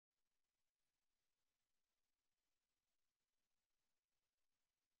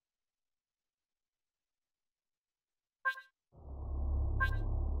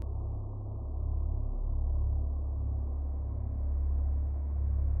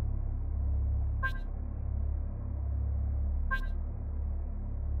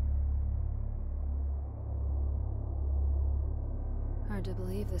Hard to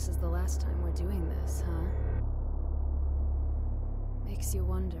believe this is the last time we're doing this, huh? Makes you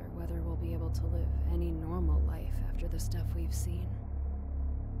wonder whether we'll be able to live any normal life after the stuff we've seen.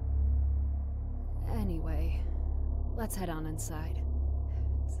 Anyway, let's head on inside.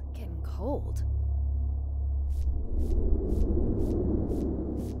 It's getting cold.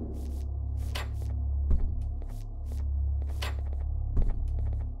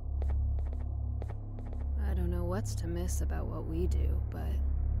 I don't know what's to miss about what we do, but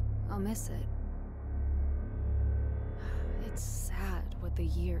I'll miss it. It's sad what the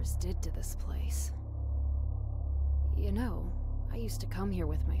years did to this place. You know, I used to come here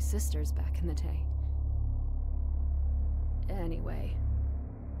with my sisters back in the day. Anyway,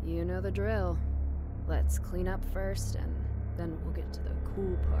 you know the drill. Let's clean up first, and then we'll get to the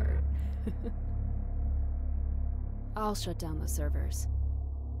cool part. I'll shut down the servers.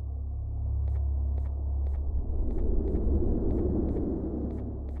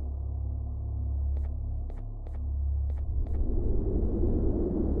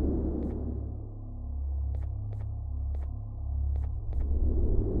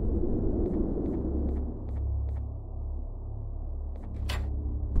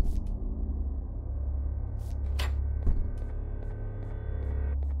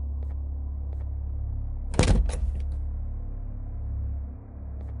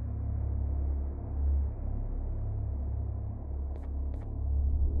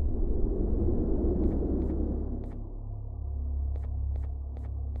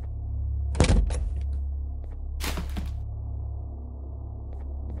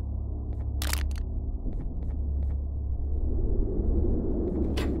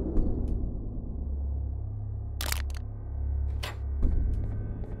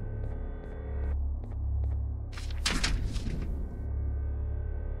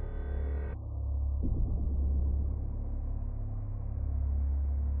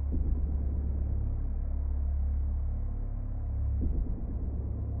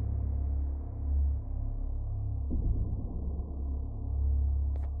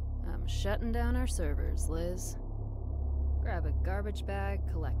 Shutting down our servers, Liz. Grab a garbage bag,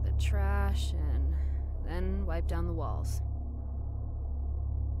 collect the trash, and then wipe down the walls.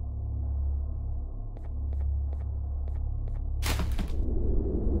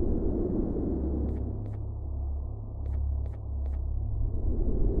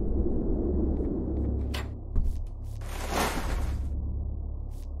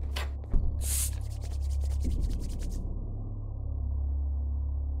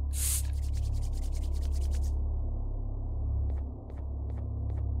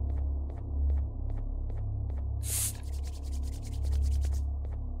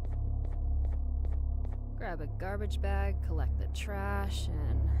 Grab a garbage bag, collect the trash,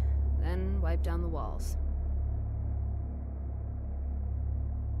 and then wipe down the walls.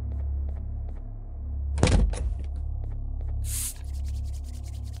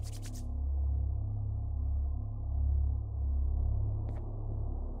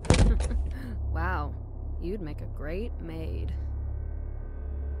 Wow, you'd make a great maid.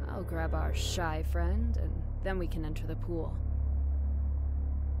 I'll grab our shy friend, and then we can enter the pool.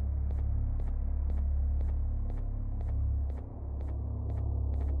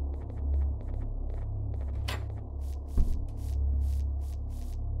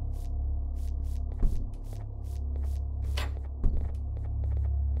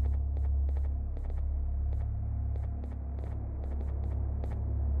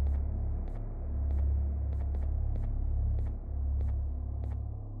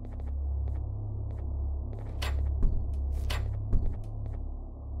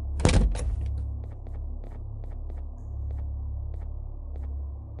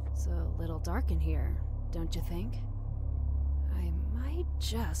 It's a little dark in here, don't you think? I might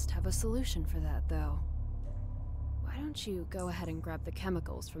just have a solution for that, though. Why don't you go ahead and grab the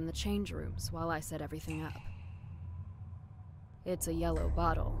chemicals from the change rooms while I set everything up? It's a yellow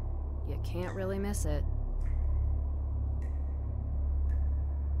bottle. You can't really miss it.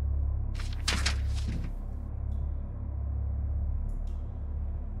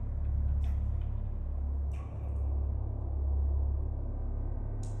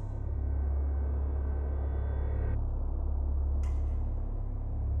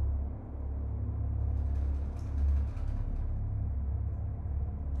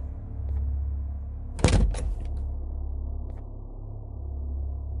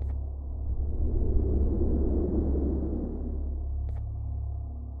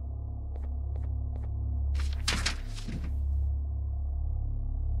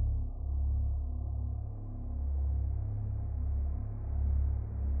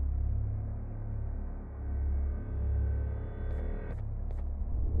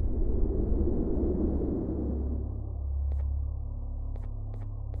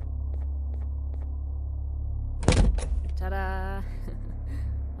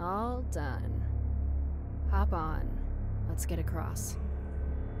 All done. Hop on. Let's get across.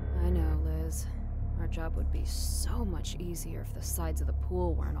 I know, Liz. Our job would be so much easier if the sides of the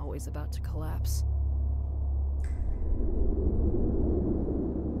pool weren't always about to collapse.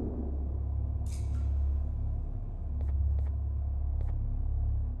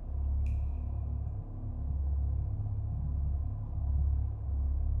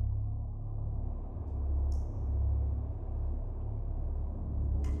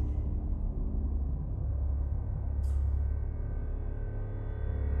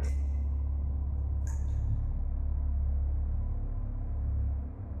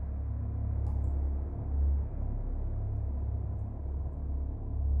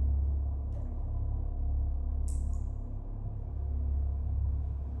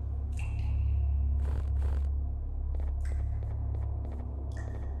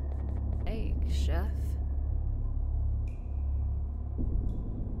 Chef?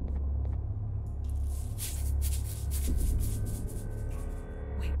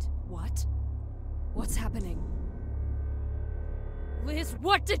 Wait, what? What's happening? Liz,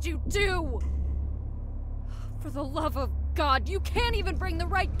 what did you do? For the love of God, you can't even bring the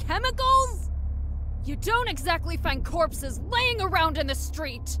right chemicals? You don't exactly find corpses laying around in the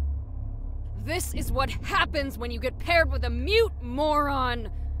street! This is what happens when you get paired with a mute moron!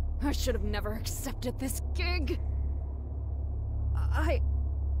 I should have never accepted this gig.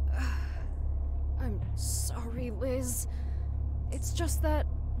 I'm sorry, Liz. It's just that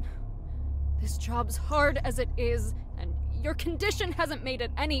this job's hard as it is, and your condition hasn't made it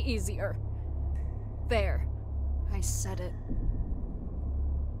any easier. There. I said it.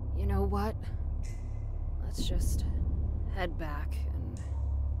 You know what? Let's just head back and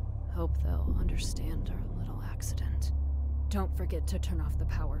hope they'll understand our little accident. Don't forget to turn off the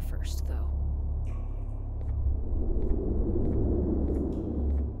power first, though.